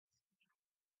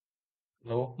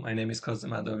Hello, my name is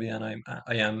Kazım Adavi, and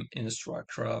I am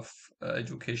instructor of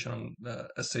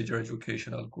a Sager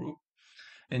educational group.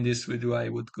 In this video, I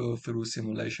would go through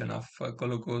simulation of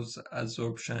glucose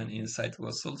absorption inside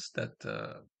vessels that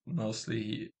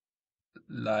mostly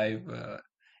live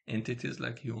entities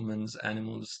like humans,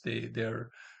 animals, their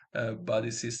body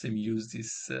system use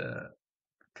this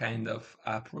kind of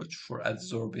approach for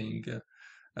absorbing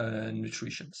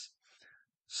nutrition.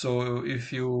 So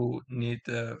if you need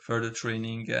further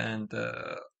training and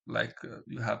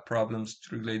you have problems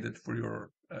related for your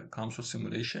COMSOL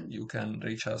simulation, you can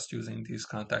reach us using this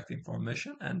contact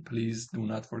information. And please do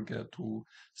not forget to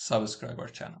subscribe our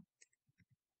channel.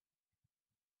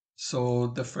 So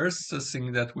the first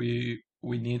thing that we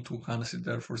need to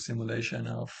consider for simulation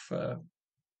of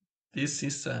this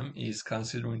system is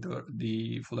considering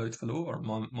the fluid flow or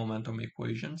momentum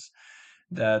equations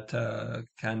that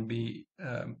can be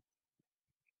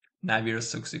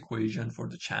Navier-Stokes equation for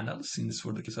the channel, since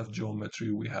for the case of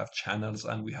geometry, we have channels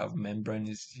and we have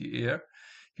membranes here.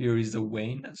 Here is the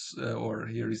vein, or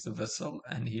here is the vessel,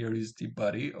 and here is the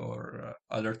body or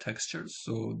other textures.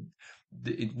 So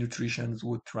the nutrition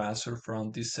would transfer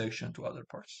from this section to other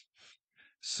parts.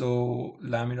 So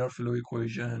laminar flow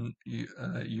equation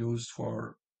used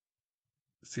for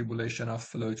simulation of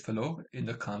fluid flow in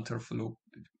the counterflow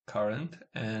current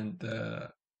and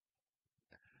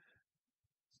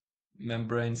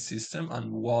membrane system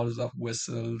and walls of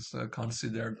vessels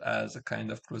considered as a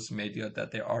kind of cross media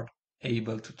that they are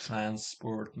able to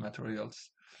transport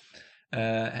materials.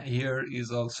 Here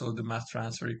is also the mass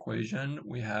transfer equation.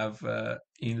 We have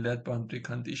inlet boundary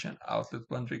condition, outlet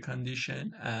boundary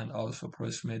condition, and also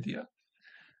cross media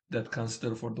that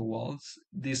consider for the walls.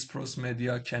 This cross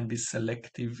media can be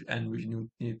selective, and we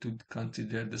need to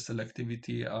consider the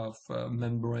selectivity of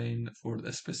membrane for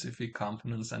the specific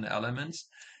components and elements.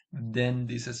 Then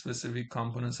these specific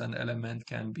components and element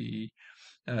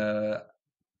uh,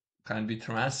 can be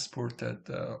transported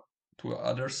to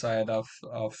other side of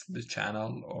the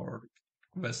channel or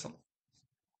vessel.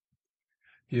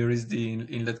 Here is the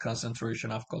inlet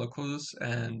concentration of glucose,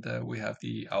 and we have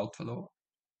the outflow.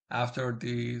 After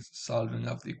the solving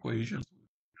of the equation,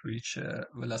 reach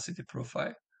velocity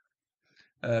profile,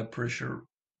 pressure,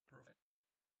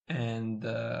 and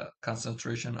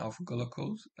concentration of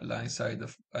glucose alongside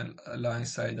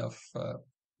of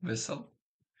vessel,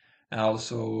 and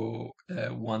also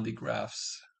 1D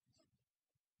graphs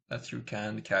that you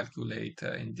can calculate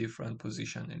in different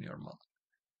position in your model.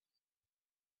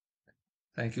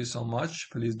 Thank you so much.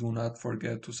 Please do not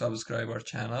forget to subscribe our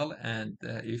channel, and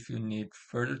if you need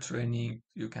further training,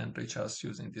 you can reach us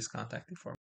using this contact information.